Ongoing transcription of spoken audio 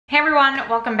everyone,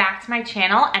 welcome back to my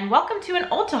channel and welcome to an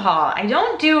Ulta haul. I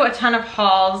don't do a ton of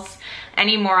hauls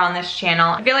anymore on this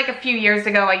channel. I feel like a few years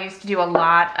ago I used to do a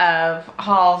lot of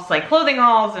hauls, like clothing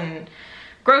hauls and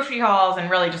grocery hauls and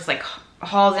really just like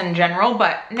hauls in general,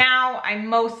 but now I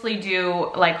mostly do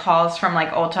like hauls from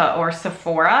like Ulta or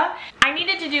Sephora. I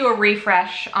needed to do a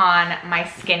refresh on my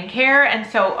skincare, and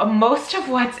so most of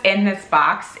what's in this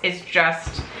box is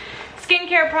just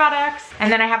skincare products,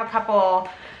 and then I have a couple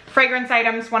fragrance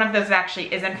items. One of those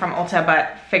actually isn't from Ulta,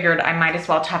 but figured I might as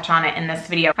well touch on it in this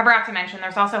video. I forgot to mention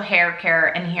there's also hair care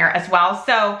in here as well.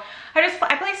 So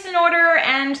I placed an order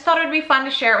and thought it would be fun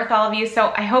to share it with all of you.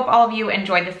 So I hope all of you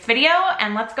enjoyed this video,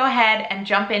 and let's go ahead and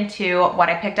jump into what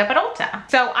I picked up at Ulta.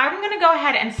 So I'm gonna go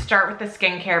ahead and start with the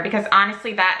skincare because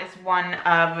honestly that is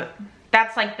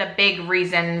that's like the big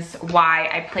reasons why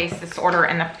I placed this order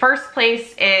in the first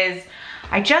place. Is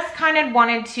I just kind of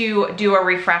wanted to do a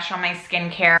refresh on my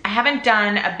skincare. I haven't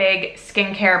done a big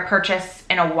skincare purchase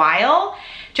in a while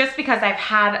just because I've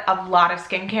had a lot of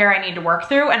skincare I need to work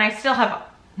through, and I still have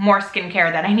more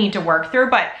skincare that I need to work through,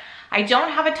 but I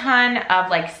don't have a ton of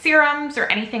like serums or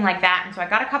anything like that. And so I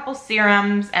got a couple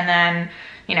serums, and then,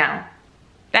 you know,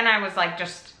 then I was like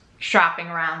just shopping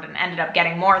around and ended up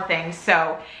getting more things.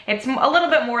 So it's a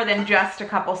little bit more than just a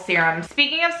couple serums.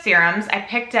 Speaking of serums, I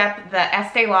picked up the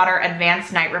Estee Lauder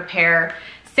Advanced Night Repair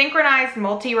Synchronized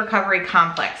Multi-Recovery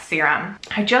Complex Serum.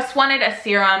 I just wanted a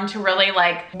serum to really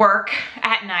like work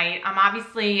at night. I'm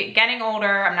obviously getting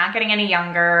older, I'm not getting any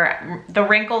younger. The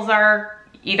wrinkles are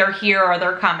either here or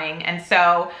they're coming. And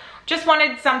so just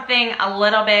wanted something a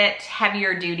little bit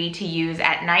heavier duty to use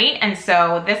at night. And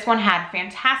so this one had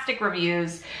fantastic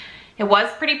reviews. It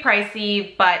was pretty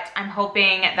pricey, but I'm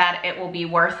hoping that it will be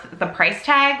worth the price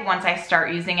tag once I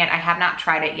start using it. I have not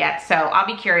tried it yet, so I'll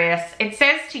be curious. It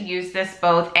says to use this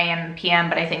both AM and PM,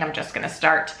 but I think I'm just gonna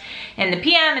start in the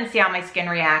PM and see how my skin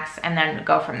reacts and then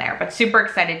go from there. But super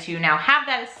excited to now have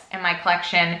this in my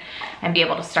collection and be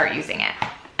able to start using it.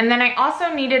 And then I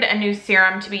also needed a new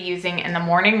serum to be using in the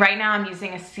morning. Right now I'm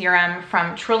using a serum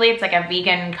from Truly. It's like a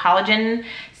vegan collagen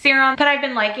serum that I've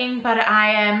been liking, but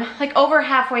I am like over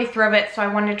halfway through it, so I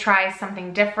wanted to try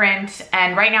something different.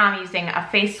 And right now I'm using a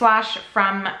face wash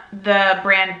from the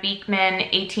brand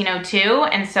Beekman 1802.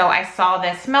 And so I saw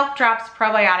this Milk Drops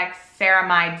Probiotic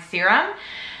Ceramide Serum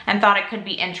and thought it could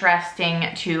be interesting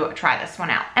to try this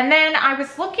one out. And then I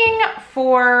was looking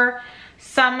for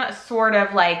some sort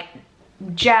of like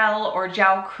gel or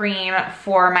gel cream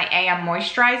for my AM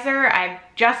moisturizer. I've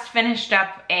just finished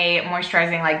up a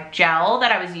moisturizing like gel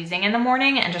that I was using in the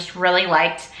morning and just really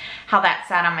liked how that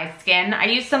sat on my skin. I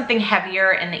used something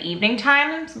heavier in the evening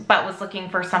times, but was looking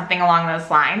for something along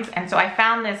those lines. And so I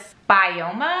found this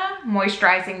Bioma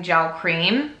moisturizing gel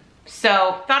cream.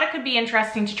 So thought it could be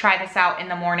interesting to try this out in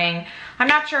the morning. I'm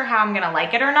not sure how I'm gonna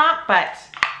like it or not, but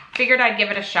figured I'd give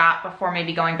it a shot before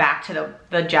maybe going back to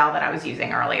the gel that I was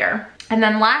using earlier. And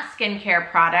then last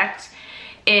skincare product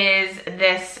is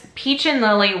this Peach and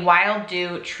Lily Wild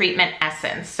Dew Treatment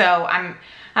Essence. So I'm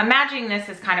imagining this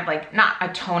is kind of like not a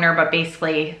toner, but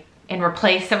basically in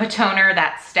replace of a toner,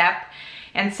 that step.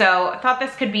 And so I thought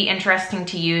this could be interesting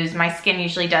to use. My skin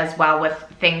usually does well with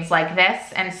things like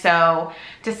this, and so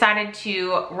decided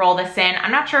to roll this in.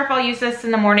 I'm not sure if I'll use this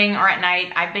in the morning or at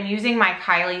night. I've been using my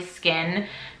Kylie Skin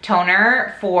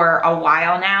toner for a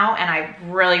while now, and I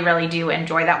really do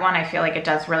enjoy that one. I feel like it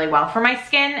does really well for my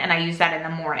skin, and I use that in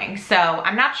the morning. So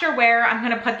I'm not sure where I'm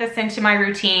gonna put this into my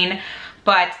routine,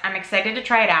 but I'm excited to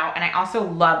try it out. And I also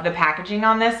love the packaging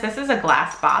on this. This is a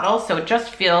glass bottle, so it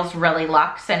just feels really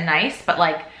luxe and nice, but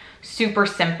like super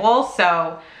simple.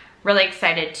 So really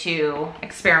excited to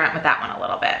experiment with that one a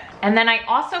little bit. And then I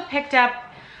also picked up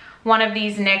one of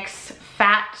these NYX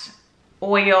Fat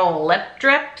Oil lip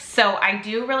drips. So I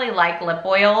do really like lip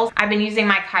oils. I've been using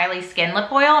my Kylie Skin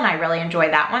lip oil and I really enjoy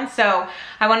that one. So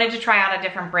I wanted to try out a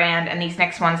different brand, and these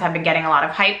NYX ones have been getting a lot of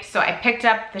hype. So I picked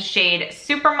up the shade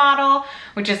Supermodel,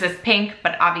 which is this pink,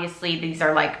 but obviously these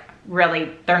are like really,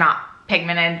 they're not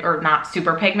pigmented or not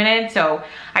super pigmented. So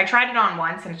I tried it on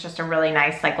once and it's just a really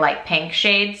nice like light pink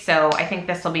shade. So I think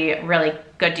this will be really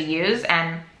good to use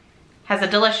and has a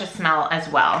delicious smell as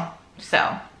well.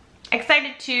 So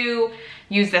excited to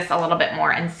use this a little bit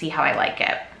more and see how I like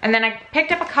it. And then I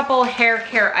picked up a couple hair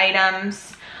care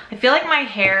items. I feel like my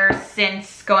hair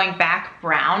since going back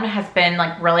brown has been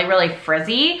like really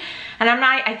frizzy. And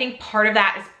I think part of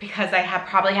that is because I have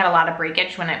probably had a lot of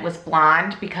breakage when it was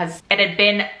blonde, because it had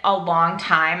been a long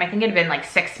time. I think it had been like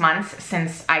 6 months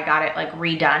since I got it like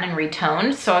redone and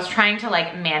retoned. So I was trying to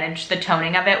like manage the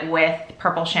toning of it with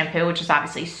purple shampoo, which is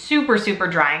obviously super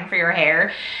drying for your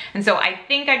hair. And so I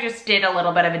think I just did a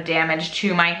little bit of a damage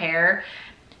to my hair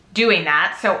doing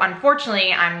that. So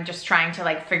unfortunately, I'm just trying to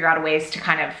like figure out ways to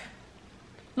kind of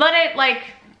let it like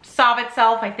solve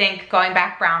itself. I think going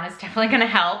back brown is definitely gonna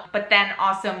help, but then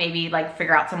also maybe like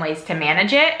figure out some ways to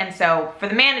manage it. And so for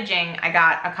the managing, I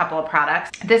got a couple of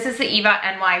products. This is the Eva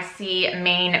NYC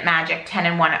Main Magic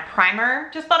 10-in-1 Primer.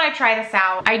 Just thought I'd try this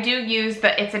out. I do use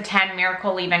the It's a 10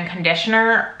 Miracle Leave-In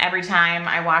Conditioner every time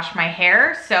I wash my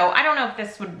hair. So I don't know if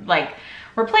this would like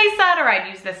replace that, or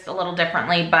I'd use this a little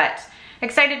differently, but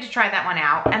excited to try that one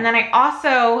out. And then I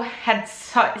also had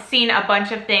seen a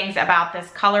bunch of things about this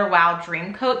Color Wow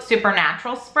Dream Coat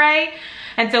Supernatural Spray.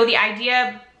 And so the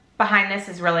idea behind this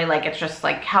is really like, it's just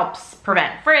like helps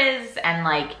prevent frizz and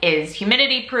like is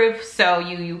humidity proof. So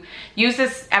you use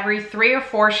this every 3 or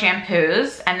 4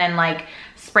 shampoos and then like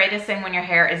spray this in when your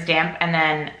hair is damp and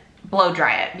then blow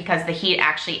dry it, because the heat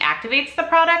actually activates the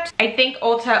product. I think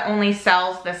Ulta only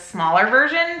sells this smaller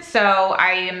version, so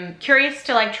I am curious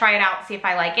to like try it out, see if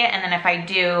I like it, and then if I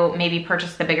do, maybe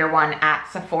purchase the bigger one at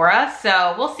Sephora.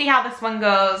 So we'll see how this one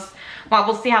goes. Well,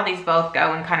 we'll see how these both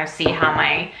go and kind of see how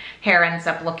my hair ends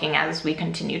up looking as we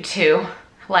continue to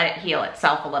let it heal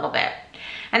itself a little bit.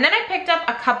 And then I picked up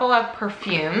a couple of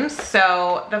perfumes.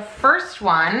 So the first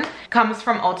one comes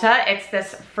from Ulta. It's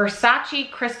this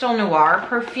Versace Crystal Noir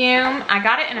perfume. I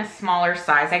got it in a smaller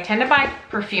size. I tend to buy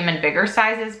perfume in bigger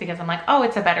sizes because I'm like, oh,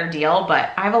 it's a better deal,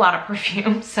 but I have a lot of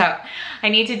perfume, so I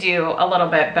need to do a little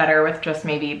bit better with just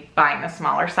maybe buying the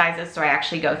smaller sizes so I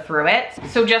actually go through it.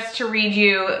 So just to read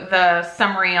you the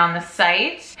summary on the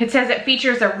site, it says it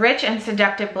features a rich and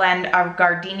seductive blend of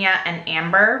gardenia and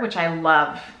amber, which I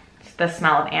love the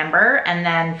smell of amber. And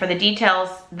then for the details,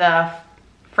 the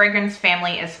fragrance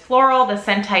family is floral, the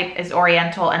scent type is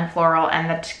oriental and floral, and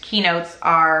the keynotes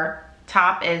are,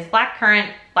 top is black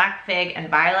currant, black fig, and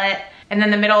violet. And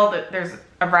then the middle, there's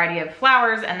a variety of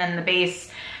flowers, and then the base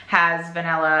has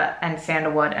vanilla and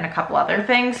sandalwood and a couple other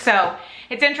things. So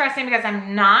it's interesting because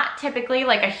I'm not typically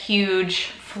like a huge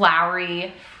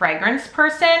flowery fragrance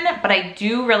person, but I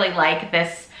do really like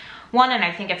this one, and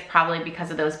I think it's probably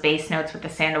because of those base notes with the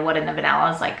sandalwood and the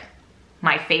vanilla is like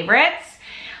my favorites.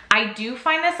 I do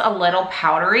find this a little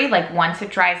powdery. Like once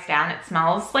it dries down, it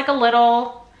smells like a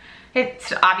little,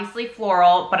 it's obviously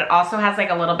floral, but it also has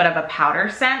like a little bit of a powder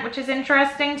scent, which is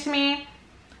interesting to me.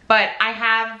 But I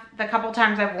have, the couple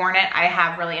times I've worn it, I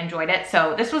have really enjoyed it.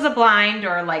 So this was a blind,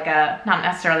 or like a, not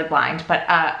necessarily blind, but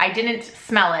I didn't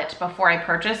smell it before I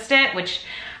purchased it, which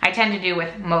I tend to do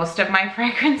with most of my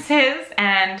fragrances,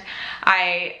 and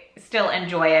I still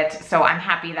enjoy it. So I'm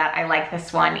happy that I like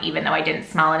this one, even though I didn't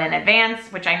smell it in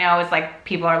advance, which I know is like,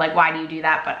 people are like, why do you do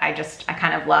that? But I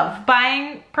kind of love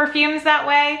buying perfumes that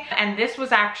way. And this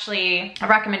was actually a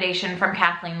recommendation from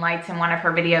Kathleen Lights in one of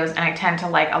her videos, and I tend to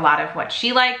like a lot of what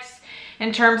she likes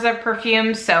in terms of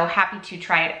perfumes, so happy to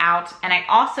try it out. And I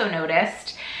also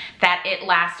noticed that it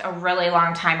lasts a really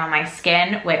long time on my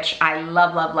skin, which I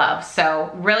love. So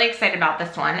really excited about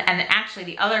this one. And actually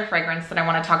the other fragrance that I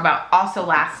wanna talk about also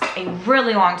lasts a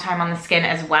really long time on the skin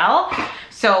as well.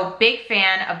 So big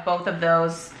fan of both of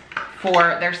those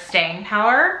for their staying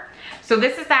power. So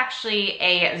this is actually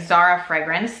a Zara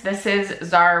fragrance. This is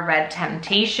Zara Red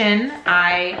Temptation.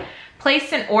 I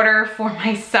placed an order for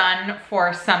my son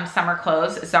for some summer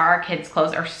clothes. Zara kids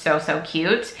clothes are so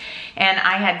cute. And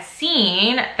I had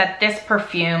seen that this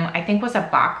perfume, I think was a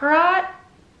Baccarat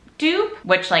dupe,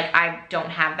 which like I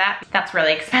don't have that. That's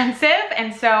really expensive.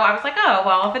 And so I was like, oh,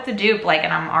 well, if it's a dupe, like,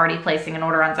 and I'm already placing an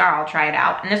order on Zara, I'll try it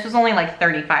out. And this was only like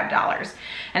 $35.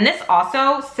 And this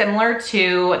also, similar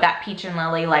to that Peach and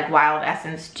Lily like Wild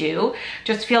Essence Dew,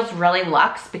 just feels really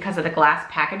luxe because of the glass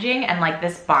packaging, and like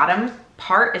this bottom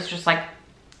part is just like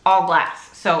all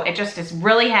glass. So it just is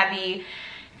really heavy,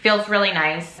 feels really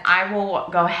nice. I will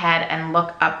go ahead and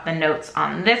look up the notes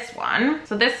on this one.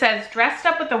 So this says, dressed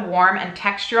up with the warm and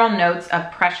textural notes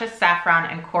of precious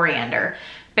saffron and coriander,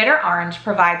 bitter orange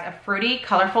provides a fruity,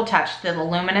 colorful touch to the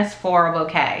luminous floral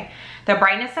bouquet. The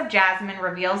brightness of jasmine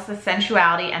reveals the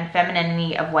sensuality and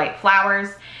femininity of white flowers,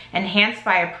 enhanced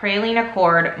by a praline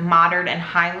accord, modern and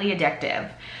highly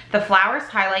addictive. The flowers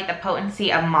highlight the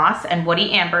potency of moss and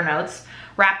woody amber notes,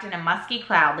 wrapped in a musky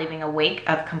cloud, leaving a wake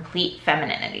of complete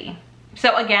femininity.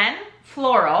 So again,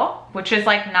 floral, which is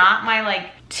like not my like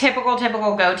typical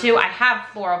go-to. I have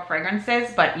floral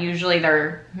fragrances, but usually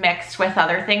they're mixed with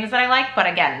other things that I like. But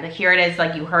again, here it is,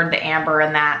 like you heard the amber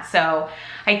and that. So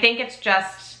I think it's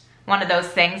just one of those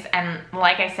things. And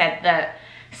like I said, the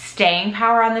staying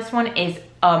power on this one is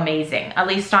amazing, at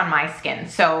least on my skin.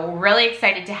 So really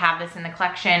excited to have this in the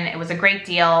collection. It was a great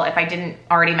deal. If I didn't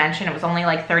already mention, it was only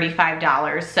like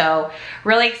 $35. So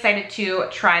really excited to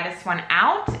try this one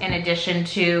out in addition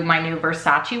to my new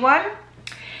Versace one.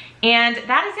 And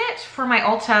that is it for my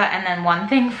Ulta and then one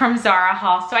thing from Zara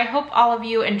haul. So I hope all of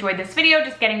you enjoyed this video,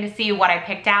 just getting to see what I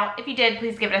picked out. If you did,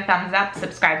 please give it a thumbs up,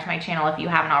 subscribe to my channel if you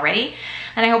haven't already.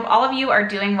 And I hope all of you are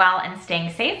doing well and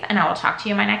staying safe, and I will talk to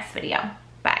you in my next video.